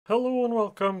Hello and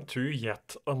welcome to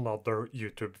yet another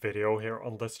YouTube video here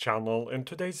on this channel. In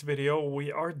today's video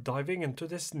we are diving into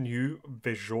this new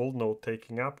visual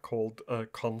note-taking app called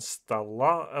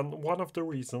Constella, and one of the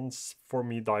reasons for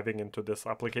me diving into this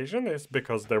application is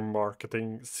because their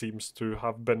marketing seems to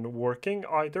have been working.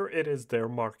 Either it is their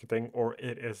marketing or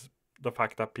it is the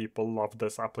fact that people love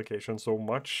this application so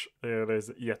much. It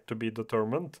is yet to be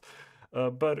determined.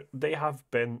 But they have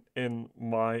been in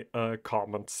my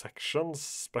comment sections,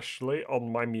 especially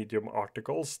on my Medium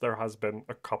articles. There has been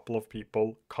a couple of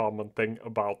people commenting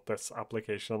about this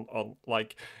application on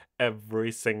like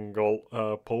every single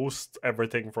post,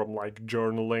 everything from like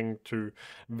journaling to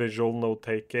visual note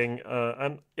taking,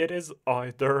 and it is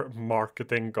either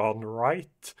marketing gone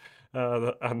right.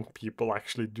 And people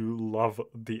actually do love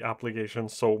the application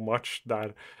so much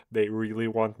that they really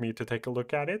want me to take a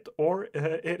look at it, or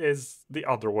it is the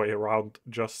other way around,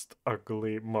 just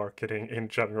ugly marketing in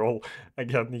general.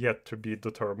 Again, yet to be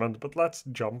determined. But let's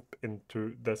jump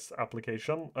into this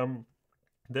application.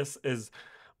 This is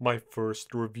my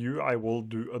first review. I will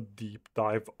do a deep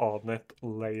dive on it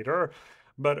later,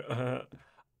 but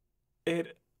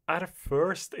it at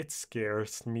first it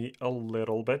scares me a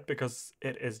little bit because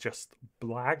it is just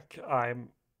blank. I'm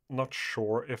not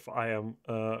sure if I am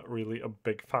really a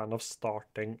big fan of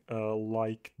starting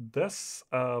like this,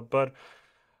 but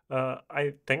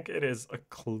I think it is a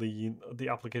clean, the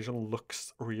application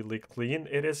looks really clean.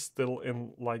 It is still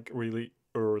in like really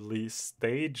early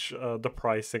stage. The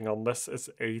pricing on this is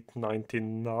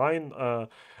 $8.99,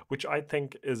 which I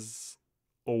think is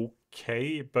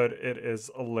okay, but it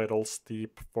is a little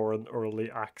steep for an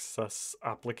early access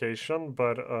application.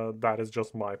 But that is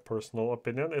just my personal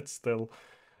opinion.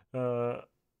 Uh,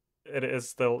 it is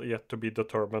still yet to be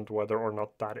determined whether or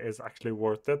not that is actually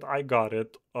worth it. I got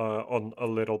it on a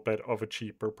little bit of a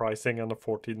cheaper pricing and a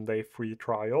 14-day free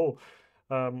trial.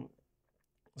 Um,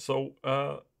 so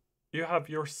you have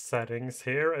your settings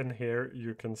here, and here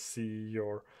you can see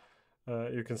your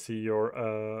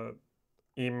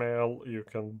email. You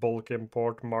can bulk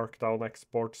import, markdown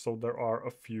export. So there are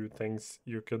a few things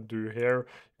you can do here.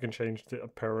 You can change the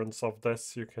appearance of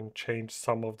this. You can change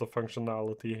some of the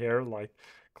functionality here, like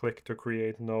click to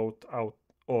create note,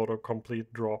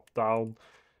 autocomplete drop down.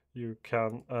 You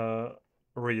can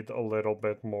read a little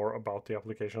bit more about the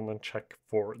application and check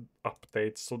for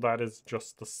updates. So that is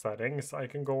just the settings. I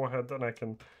can go ahead and I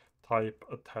can type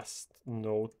a test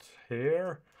note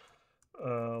here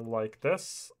like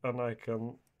this, and I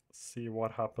can see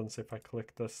what happens if I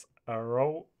click this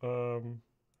arrow.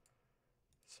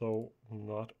 So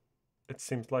not, it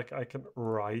seems like I can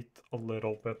write a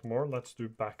little bit more. Let's do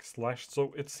backslash.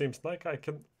 So it seems like I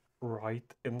can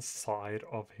write inside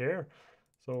of here.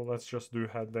 So let's just do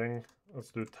heading.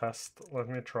 Let's do test. Let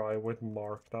me try with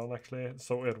markdown actually.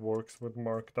 So it works with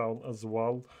markdown as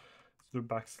well. Let's do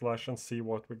backslash and see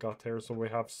what we got here. So we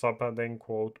have subheading,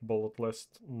 quote, bullet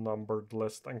list, numbered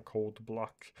list, and code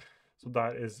block. So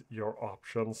that is your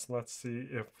options. Let's see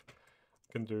if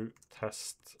we can do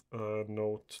test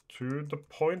note 2. The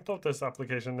point of this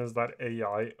application is that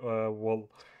AI will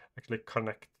actually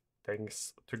connect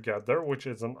things together, which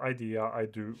is an idea I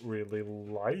do really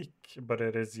like, but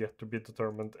it is yet to be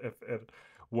determined if it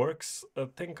works.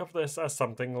 Think of this as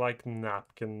something like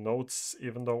napkin notes,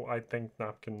 even though I think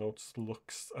napkin notes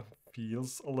looks and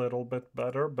feels a little bit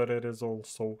better, but it is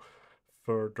also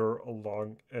further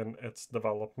along in its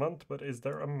development. But is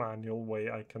there a manual way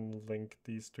I can link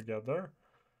these together?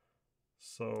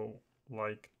 So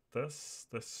like this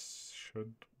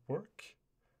should work.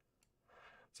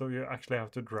 So you actually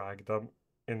have to drag them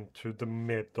into the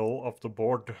middle of the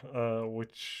board,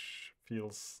 which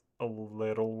feels a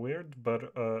little weird,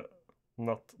 but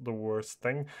not the worst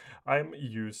thing. I'm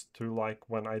used to like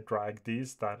when I drag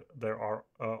these that there are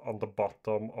on the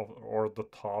bottom of or the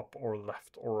top or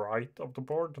left or right of the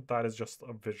board. That is just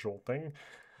a visual thing.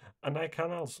 And I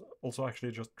can also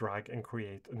actually just drag and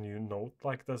create a new note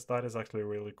like this. That is actually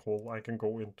really cool. I can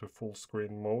go into full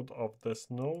screen mode of this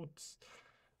notes.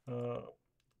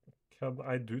 Can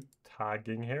I do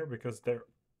tagging here? Because there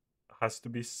has to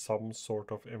be some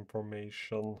sort of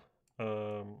information.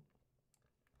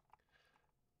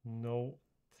 No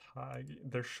tag.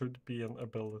 There should be an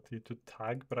ability to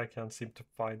tag, but I can't seem to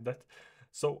find it.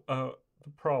 So the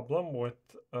problem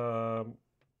with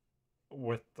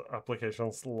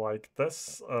applications like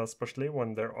this, especially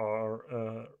when there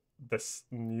are this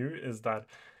new, is that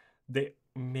they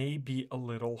may be a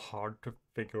little hard to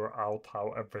figure out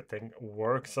how everything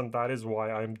works, and that is why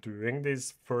I'm doing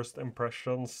these first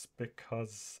impressions,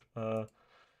 because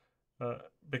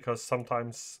because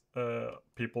sometimes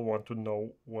people want to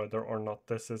know whether or not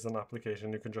this is an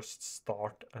application you can just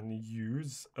start and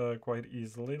use quite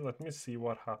easily. Let me see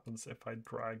what happens if I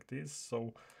drag these.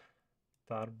 So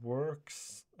that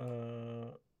works.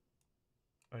 I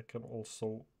can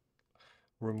also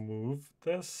remove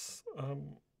this.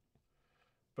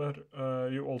 But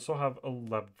you also have a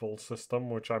level system,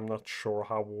 which I'm not sure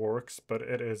how works, but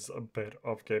it is a bit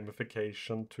of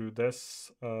gamification to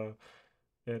this.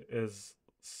 It is,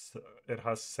 it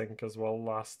has sync as well.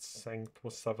 Last synced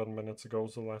was 7 minutes ago,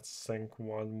 so let's sync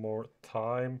one more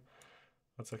time.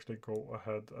 Let's actually go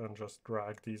ahead and just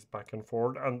drag these back and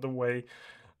forth. And the way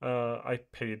I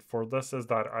paid for this is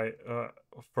that I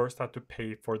first had to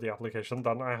pay for the application,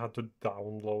 then I had to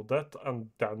download it, and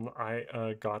then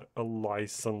I got a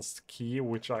license key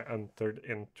which I entered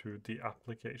into the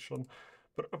application.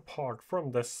 But apart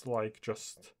from this, like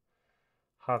just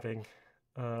having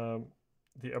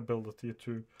the ability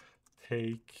to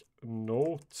take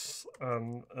notes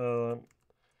and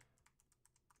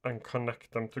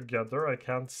connect them together, I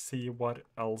can't see what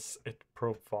else it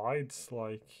provides,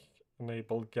 like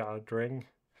enable gathering.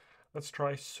 Let's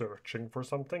try searching for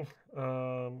something.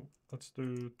 Let's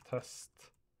do test.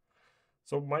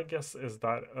 So my guess is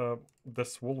that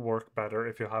this will work better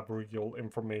if you have real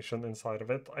information inside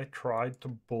of it. I tried to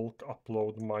bulk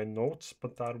upload my notes,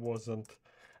 but that wasn't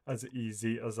as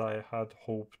easy as I had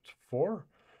hoped for.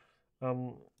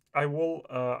 I will,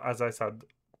 as I said,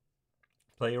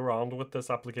 play around with this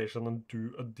application and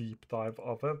do a deep dive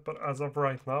of it, but as of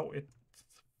right now, it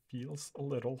feels a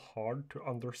little hard to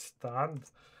understand.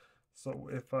 So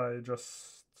if I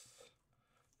just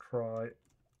try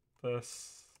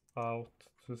this out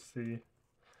to see,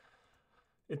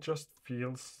 it just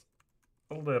feels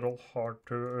a little hard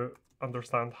to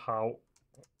understand how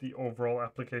the overall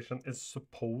application is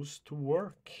supposed to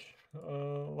work.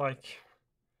 Like,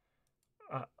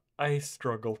 I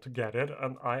struggle to get it,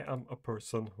 and I am a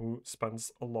person who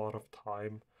spends a lot of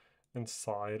time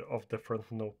inside of different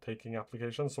note-taking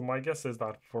applications. So my guess is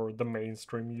that for the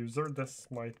mainstream user, this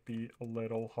might be a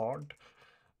little hard.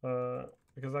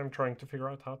 Because I'm trying to figure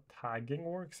out how tagging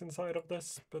works inside of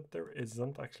this, but there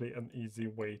isn't actually an easy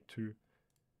way to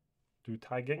do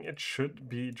tagging. It should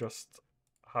be just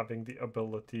having the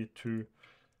ability to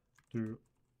do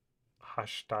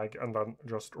hashtag and then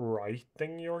just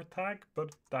writing your tag,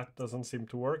 but that doesn't seem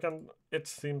to work. And it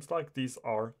seems like these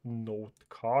are note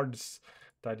cards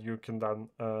that you can then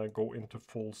go into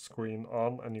full screen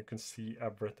on, and you can see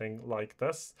everything like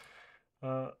this.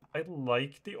 I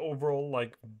like the overall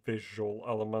like visual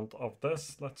element of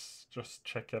this. Let's just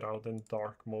check it out in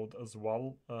dark mode as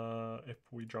well. If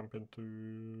we jump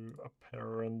into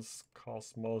appearance,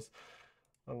 Cosmos,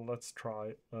 and let's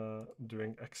try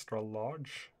doing extra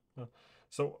large.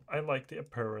 So I like the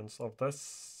appearance of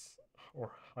this,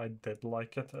 or I did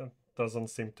like it. It doesn't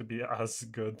seem to be as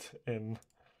good in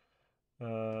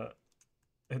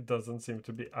it doesn't seem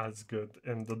to be as good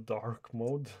in the dark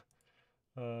mode.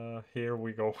 Here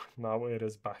we go. Now it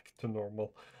is back to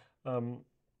normal.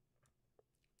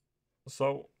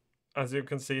 So as you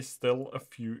can see, still a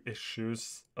few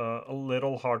issues. A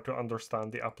little hard to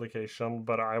understand the application,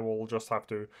 but I will just have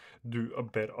to do a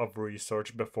bit of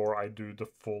research before I do the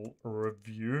full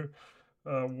review.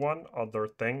 One other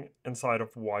thing inside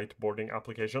of whiteboarding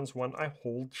applications, when I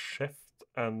hold shift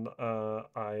and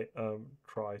I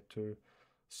try to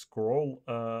scroll,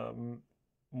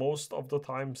 most of the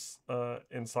times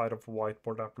inside of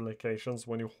whiteboard applications,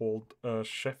 when you hold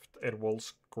shift, it will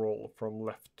scroll from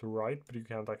left to right, but you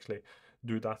can't actually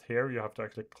do that here. You have to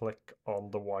actually click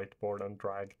on the whiteboard and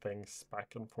drag things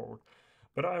back and forward.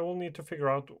 But I will need to figure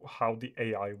out how the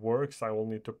AI works. I will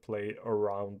need to play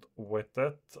around with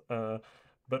it.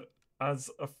 But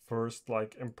as a first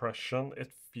like impression,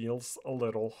 it feels a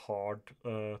little hard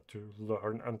to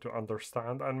learn and to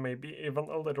understand, and maybe even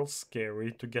a little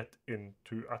scary to get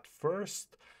into at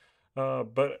first.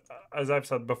 But as I've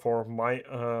said before, my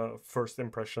first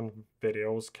impression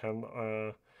videos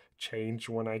can change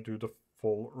when I do the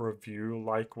full review.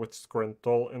 Like with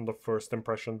Scrintl in the first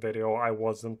impression video, I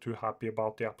wasn't too happy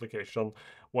about the application.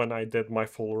 When I did my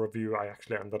full review, I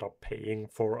actually ended up paying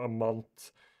for a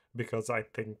month because I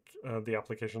think the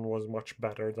application was much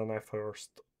better than I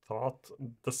first thought.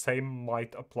 The same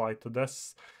might apply to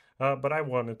this, but I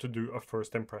wanted to do a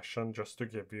first impression just to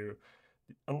give you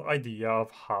an idea of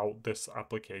how this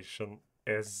application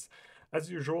is. As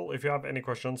usual, if you have any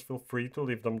questions, feel free to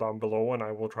leave them down below and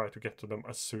I will try to get to them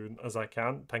as soon as I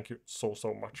can. Thank you so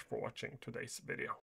much for watching today's video.